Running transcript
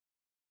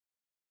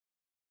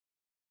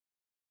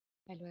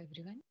Hello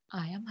everyone,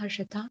 I am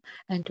Harshita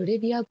and today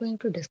we are going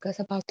to discuss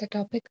about the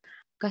topic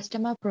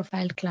customer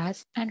profile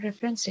class and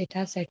reference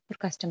data set for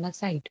customer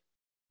side.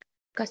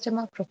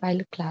 Customer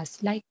profile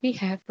class, like we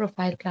have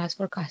profile class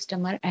for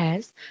customer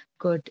as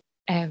good,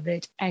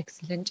 average,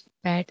 excellent,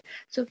 bad.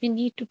 So we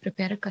need to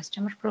prepare a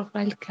customer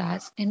profile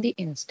class. In the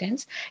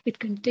instance, it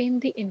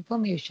contains the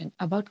information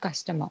about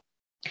customer,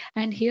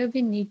 and here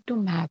we need to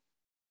map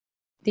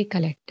the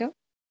collector,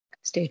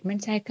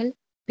 statement cycle,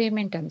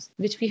 payment terms,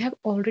 which we have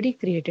already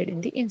created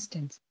in the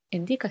instance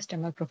in the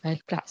customer profile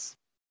class.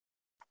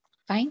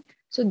 Fine.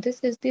 So this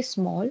is the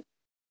small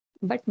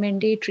but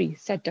mandatory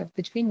setup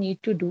which we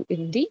need to do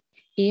in the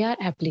AR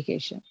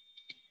application.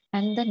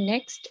 And the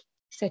next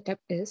setup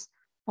is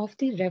of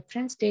the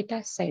reference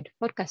data set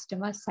for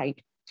customer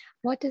side.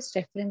 What is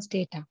reference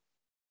data?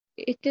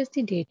 It is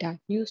the data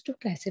used to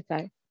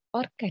classify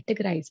or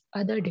categorize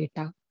other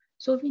data.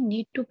 So we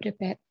need to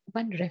prepare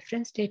one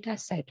reference data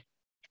set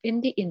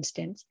in the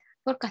instance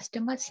for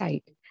customer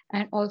side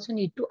and also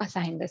need to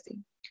assign the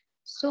same.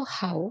 So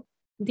how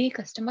the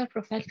customer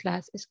profile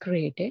class is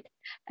created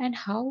and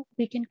how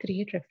we can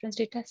create reference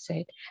data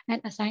set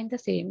and assign the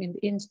same in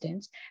the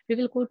instance, we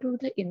will go to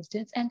the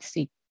instance and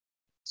see.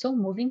 So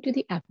moving to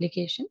the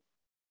application.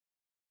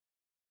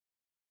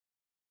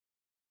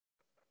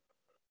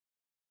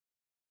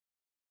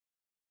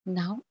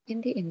 Now in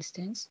the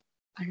instance,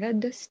 under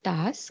this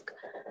task,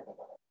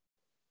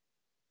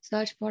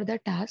 search for the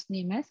task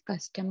name as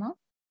customer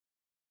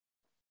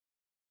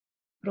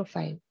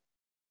profile.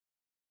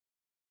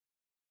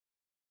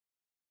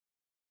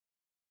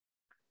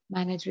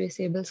 Manage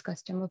receivables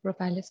customer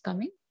profile is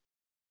coming.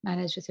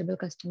 Manage receivable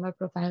customer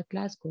profile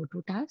class, go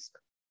to task.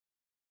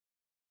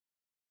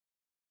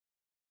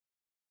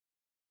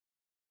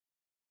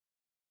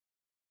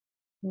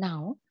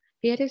 Now,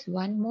 here is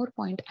one more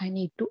point I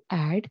need to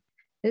add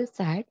is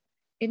that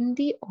in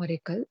the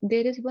Oracle,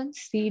 there is one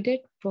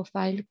seeded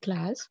profile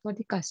class for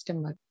the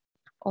customer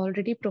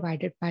already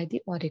provided by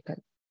the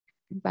Oracle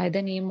by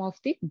the name of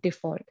the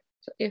default.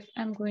 So if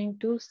I'm going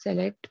to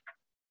select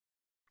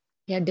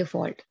here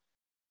default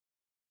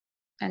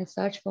and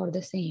search for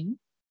the same,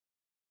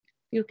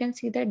 you can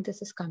see that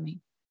this is coming.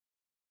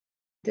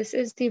 This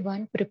is the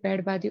one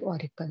prepared by the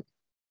Oracle,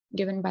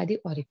 given by the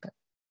Oracle.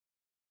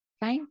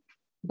 Fine.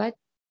 But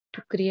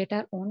to create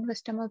our own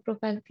customer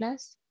profile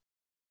class,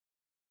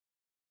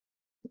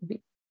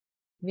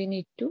 we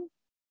need to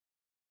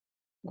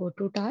go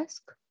to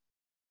task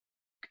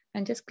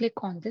and just click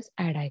on this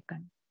add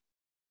icon.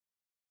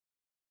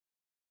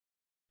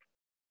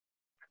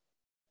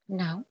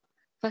 Now,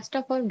 first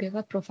of all, give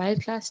a profile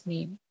class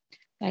name,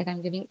 like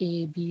I'm giving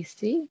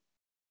ABC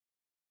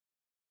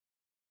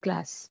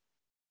class.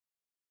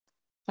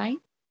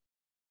 Fine.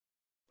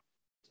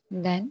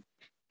 Then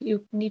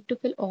you need to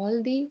fill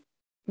all the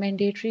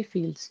mandatory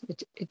fields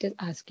which it is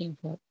asking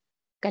for.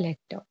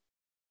 Collector.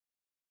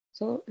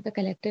 So the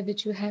collector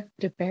which you have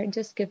prepared,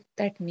 just give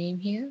that name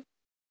here.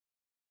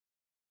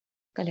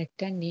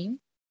 Collector name.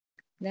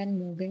 Then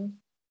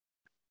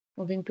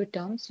moving to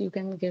terms, you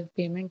can give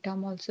payment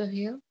term also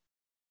here.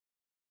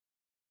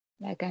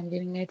 Like I'm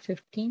giving it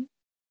 15.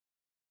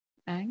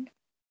 And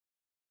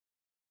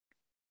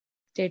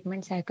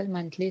statement cycle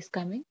monthly is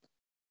coming.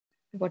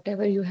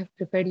 Whatever you have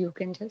prepared, you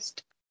can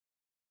just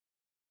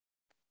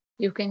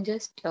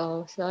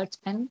search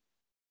and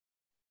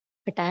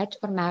attach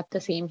or map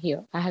the same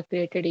here. I have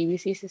created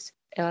ABC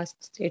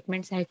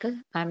statement cycle.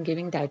 I'm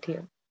giving that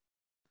here.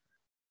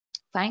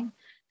 Fine.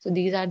 So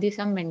these are the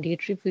some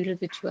mandatory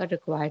fields which you are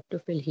required to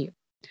fill here.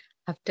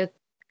 After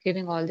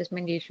giving all this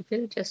mandatory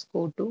field, just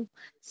go to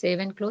save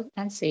and close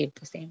and save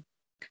the same.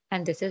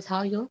 And this is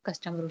how your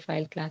customer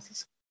profile class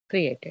is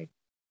created.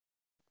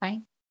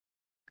 Fine.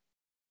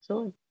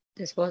 So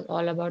this was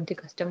all about the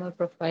customer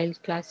profile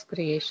class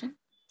creation.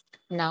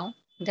 Now,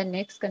 the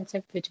next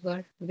concept which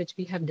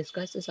we have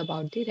discussed is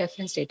about the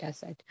reference data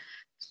set.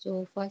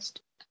 So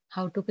first,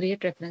 how to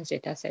create reference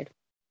data set.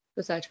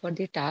 To search for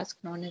the task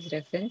known as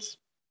reference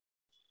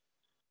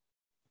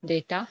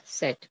data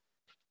set.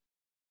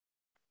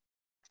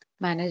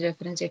 Manage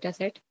reference data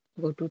set,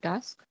 go to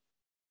task.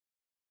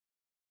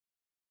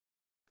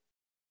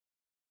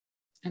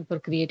 And for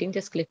creating,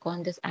 just click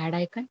on this add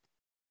icon.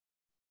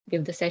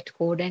 Give the set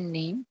code and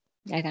name,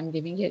 like I'm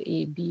giving here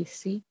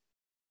ABC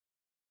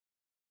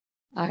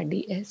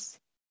RDS.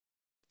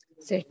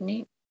 Set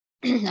name,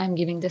 I'm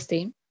giving the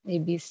same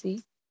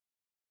ABC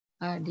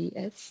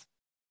RDS.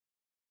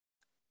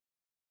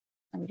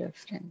 And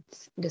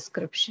reference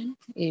description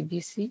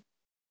ABC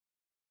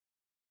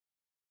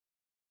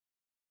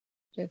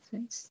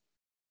reference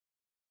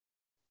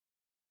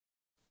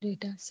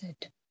data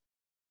set.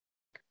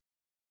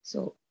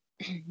 So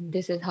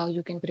this is how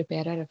you can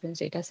prepare a reference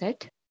data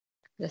set.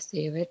 Just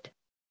save it.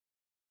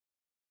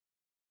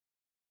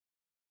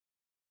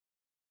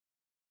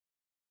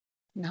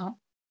 Now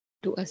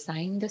to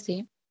assign the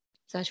same,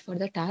 search for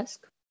the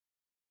task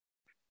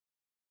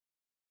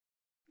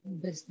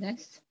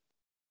business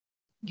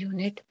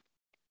unit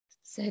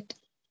set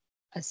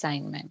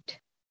assignment.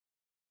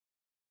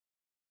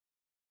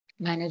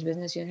 Manage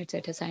business unit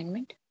set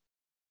assignment.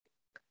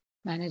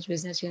 Manage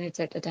business unit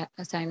set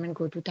assignment,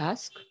 go to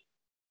task.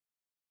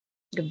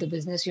 Give the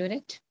business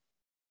unit.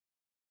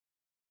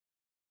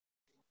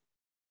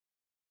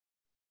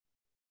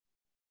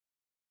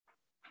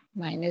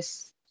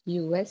 Minus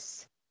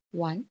US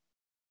 1.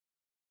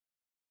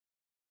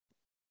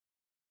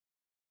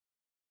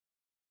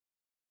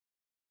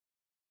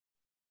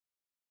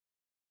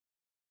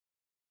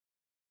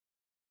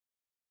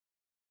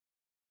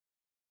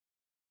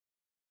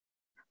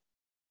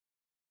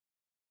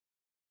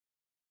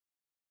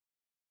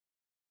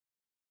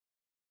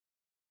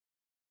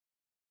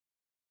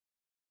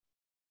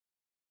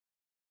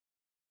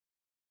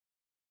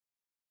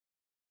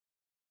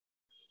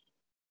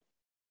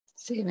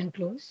 Save and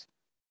close.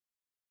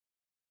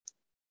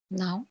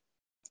 Now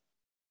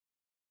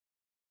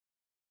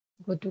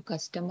go to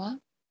customer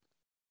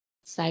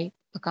site,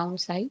 account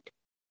site,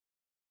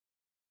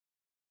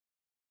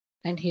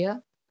 and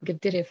here give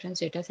the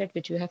reference data set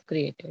which you have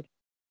created.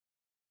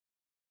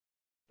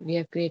 We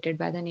have created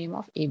by the name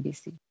of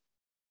ABC.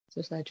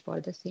 So search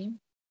for the same.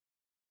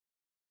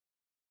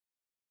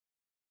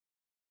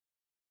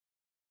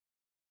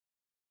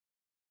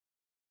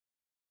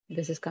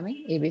 This is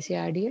coming ABC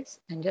RDS,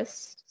 and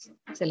just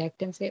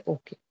select and say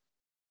OK.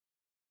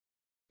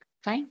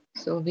 Fine.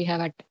 So we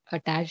have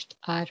attached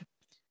our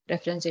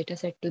reference data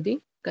set to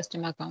the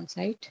customer account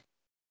site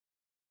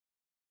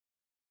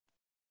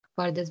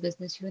for this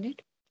business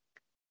unit.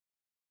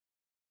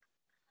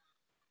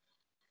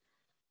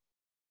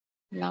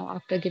 Now,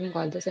 after giving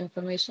all this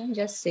information,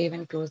 just save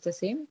and close the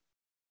same.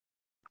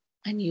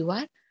 And you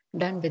are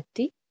done with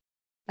the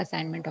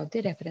assignment of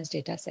the reference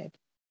data set.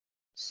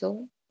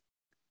 So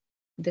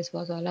this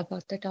was all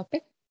about the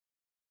topic.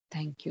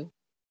 Thank you.